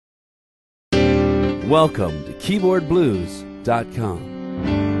Welcome to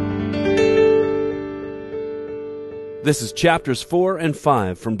KeyboardBlues.com. This is chapters 4 and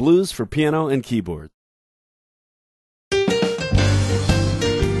 5 from Blues for Piano and Keyboard.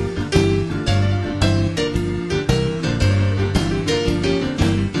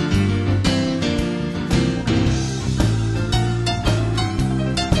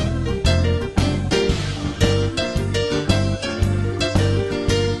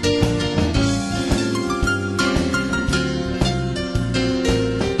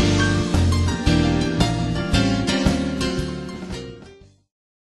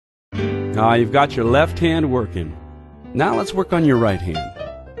 You've got your left hand working. Now let's work on your right hand.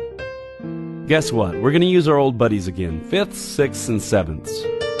 Guess what? We're going to use our old buddies again, 5th, 6th, and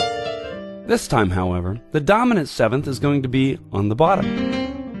 7ths. This time, however, the dominant 7th is going to be on the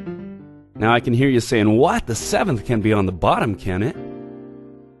bottom. Now I can hear you saying, what? The 7th can be on the bottom, can it?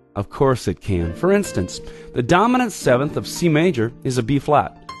 Of course it can. For instance, the dominant 7th of C major is a B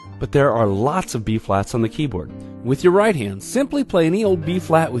flat. But there are lots of B flats on the keyboard. With your right hand, simply play any old B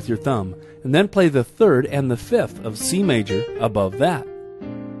flat with your thumb, and then play the 3rd and the 5th of C major above that.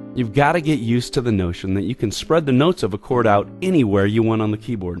 You've got to get used to the notion that you can spread the notes of a chord out anywhere you want on the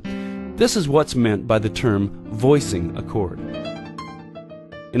keyboard. This is what's meant by the term voicing a chord.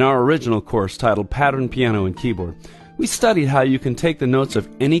 In our original course titled Pattern Piano and Keyboard, we studied how you can take the notes of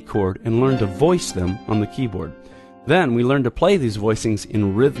any chord and learn to voice them on the keyboard. Then we learned to play these voicings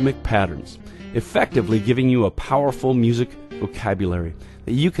in rhythmic patterns, effectively giving you a powerful music vocabulary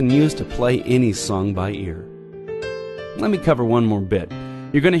that you can use to play any song by ear. Let me cover one more bit.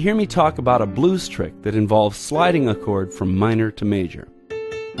 You're going to hear me talk about a blues trick that involves sliding a chord from minor to major.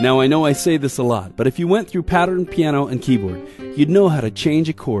 Now I know I say this a lot, but if you went through Pattern Piano and Keyboard, you'd know how to change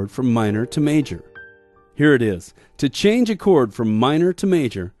a chord from minor to major. Here it is. To change a chord from minor to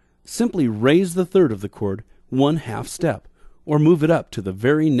major, simply raise the 3rd of the chord 1/2 step, or move it up to the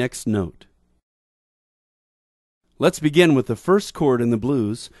very next note. Let's begin with the first chord in the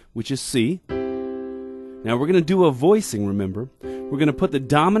blues, which is C. Now we're going to do a voicing, remember. We're going to put the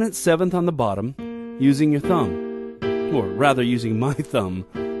dominant 7th on the bottom using your thumb, or rather using my thumb.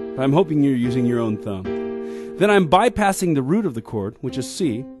 I'm hoping you're using your own thumb. Then I'm bypassing the root of the chord, which is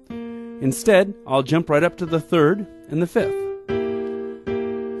C. Instead, I'll jump right up to the 3rd and the 5th.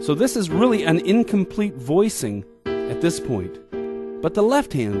 So this is really an incomplete voicing at this point, but the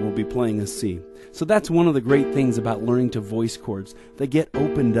left hand will be playing a C. So that's one of the great things about learning to voice chords. They get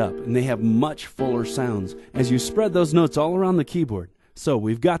opened up and they have much fuller sounds as you spread those notes all around the keyboard. So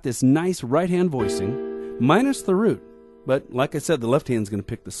we've got this nice right hand voicing minus the root, but like I said, the left hand's going to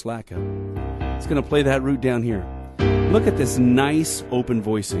pick the slack up. It's going to play that root down here. Look at this nice open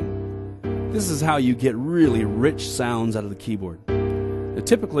voicing. This is how you get really rich sounds out of the keyboard.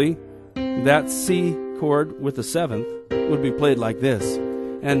 Typically, that C chord with the 7th would be played like this.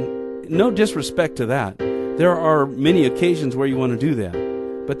 And no disrespect to that. There are many occasions where you want to do that.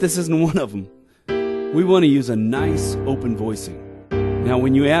 But this isn't one of them. We want to use a nice open voicing. Now,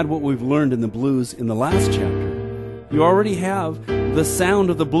 when you add what we've learned in the blues in the last chapter, you already have the sound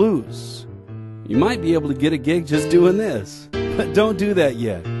of the blues. You might be able to get a gig just doing this. But don't do that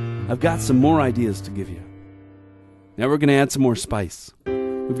yet. I've got some more ideas to give you. Now we're going to add some more spice.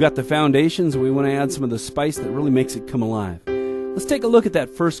 We've got the foundations, and we want to add some of the spice that really makes it come alive. Let's take a look at that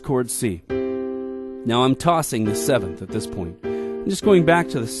first chord, C. Now I'm tossing the 7th at this point. I'm just going back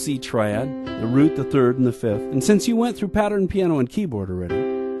to the C triad, the root, the 3rd, and the 5th. And since you went through Pattern Piano and Keyboard already,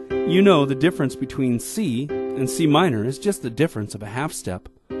 you know the difference between C and C minor is just the difference of a 1/2 step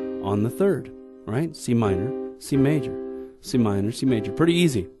on the 3rd, right? C minor, C major, C minor, C major. Pretty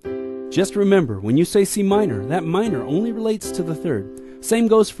easy. Just remember, when you say C minor, that minor only relates to the 3rd. Same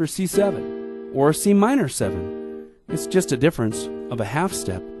goes for C7 or C minor 7. It's just a difference of a 1/2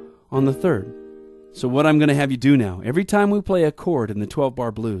 step on the 3rd. So what I'm going to have you do now, every time we play a chord in the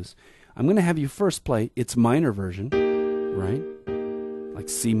 12-bar blues, I'm going to have you first play its minor version, right? Like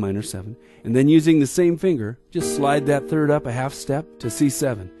C minor 7. And then using the same finger, just slide that 3rd up a 1/2 step to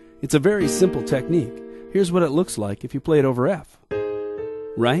C7. It's a very simple technique. Here's what it looks like if you play it over F.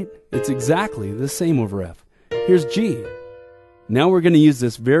 Right? It's exactly the same over F. Here's G. Now we're going to use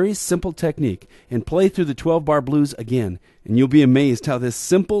this very simple technique and play through the 12-bar blues again, and you'll be amazed how this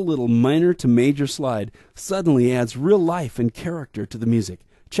simple little minor to major slide suddenly adds real life and character to the music.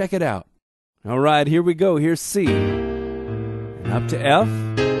 Check it out. All right, here we go. Here's C. And up to F,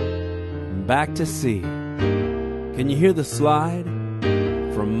 and back to C. Can you hear the slide?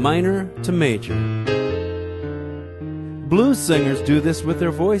 From minor to major. Blues singers do this with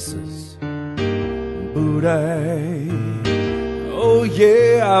their voices. Booty, oh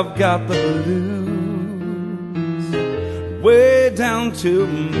yeah, I've got the blues. way down to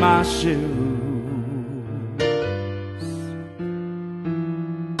my shoes.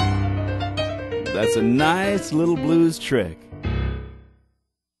 That's a nice little blues trick.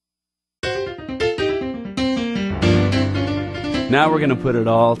 Now we're going to put it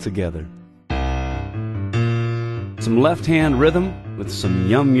all together. Some left-hand rhythm with some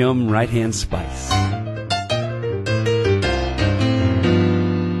yum-yum right-hand spice.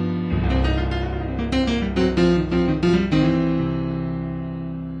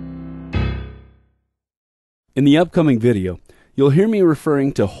 In the upcoming video, you'll hear me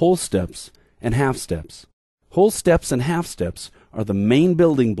referring to whole steps and half steps. Whole steps and half steps are the main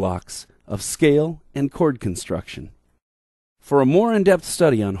building blocks of scale and chord construction. For a more in-depth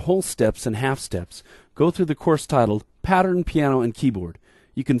study on whole steps and half steps, go through the course titled Pattern Piano and Keyboard.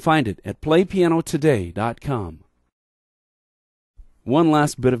 You can find it at playpianotoday.com. One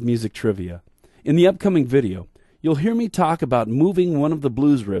last bit of music trivia. In the upcoming video, you'll hear me talk about moving one of the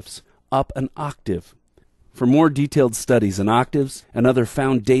blues riffs up an octave. For more detailed studies in octaves and other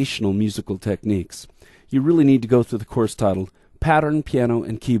foundational musical techniques, you really need to go through the course titled Pattern Piano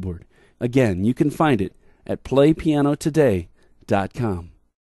and Keyboard. Again, you can find it at playpianotoday.com.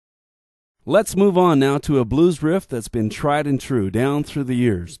 Let's move on now to a blues riff that's been tried and true down through the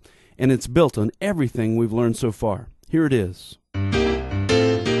years, and it's built on everything we've learned so far. Here it is.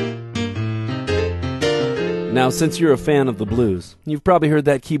 Now, since you're a fan of the blues, you've probably heard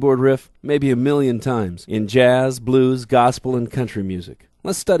that keyboard riff maybe a million times in jazz, blues, gospel, and country music.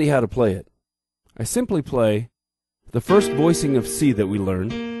 Let's study how to play it. I simply play the first voicing of C that we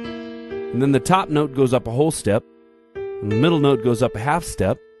learned, and then the top note goes up a whole step, and the middle note goes up a half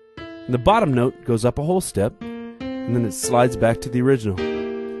step, and the bottom note goes up a whole step, and then it slides back to the original.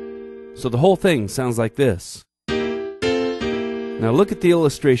 So the whole thing sounds like this. Now look at the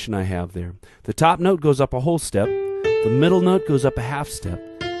illustration I have there. The top note goes up a whole step, the middle note goes up a half step,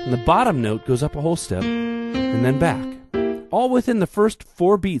 and the bottom note goes up a whole step, and then back. All within the first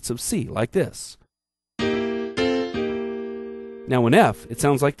 4 beats of C, like this. Now in F, it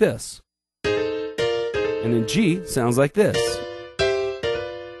sounds like this. And in G, it sounds like this.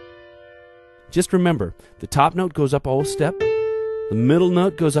 Just remember, the top note goes up a whole step, the middle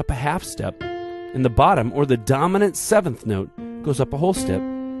note goes up a half step, and the bottom, or the dominant 7th note, goes up a whole step,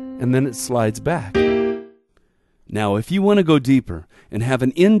 and then it slides back. Now, if you want to go deeper and have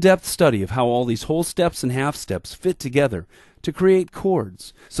an in-depth study of how all these whole steps and half steps fit together to create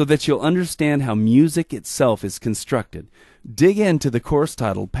chords so that you'll understand how music itself is constructed, dig into the course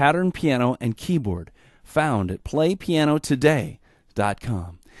titled Pattern Piano and Keyboard, found at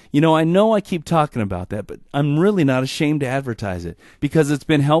playpianotoday.com. You know I keep talking about that, but I'm really not ashamed to advertise it because it's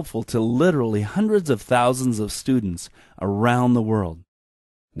been helpful to literally hundreds of thousands of students around the world.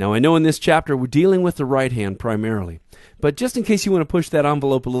 Now, I know in this chapter we're dealing with the right hand primarily, but just in case you want to push that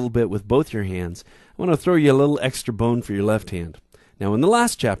envelope a little bit with both your hands, I want to throw you a little extra bone for your left hand. Now, in the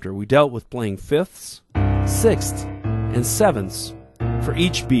last chapter, we dealt with playing fifths, sixths, and sevenths for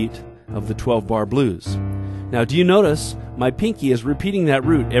each beat of the 12-bar blues. Now, do you notice my pinky is repeating that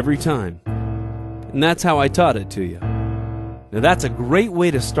root every time? And that's how I taught it to you. Now, that's a great way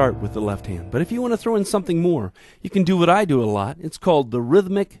to start with the left hand. But if you want to throw in something more, you can do what I do a lot. It's called the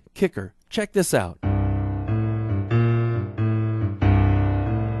rhythmic kicker. Check this out.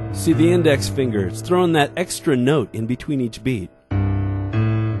 See the index finger? It's throwing that extra note in between each beat.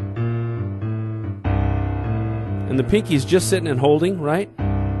 And the pinky's just sitting and holding, right?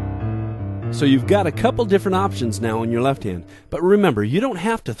 So you've got a couple different options now on your left hand. But remember, you don't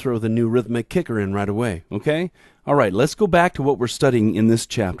have to throw the new rhythmic kicker in right away, okay? All right, let's go back to what we're studying in this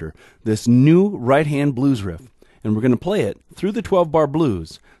chapter, this new right-hand blues riff. And we're going to play it through the 12-bar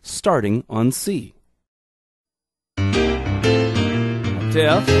blues, starting on C. Up to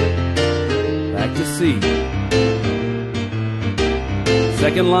F, back to C.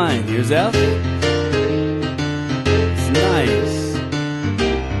 Second line, here's F. It's nice.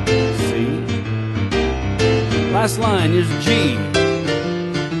 Last line, here's G.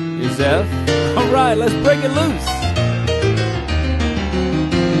 Here's F. All right, let's break it loose.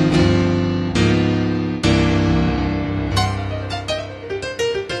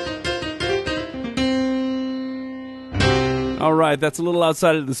 All right, that's a little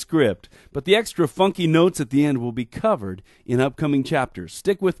outside of the script, but the extra funky notes at the end will be covered in upcoming chapters.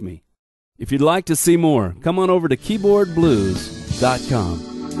 Stick with me. If you'd like to see more, come on over to keyboardblues.com.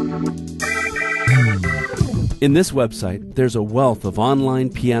 In this website, there's a wealth of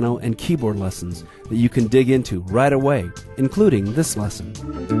online piano and keyboard lessons that you can dig into right away, including this lesson.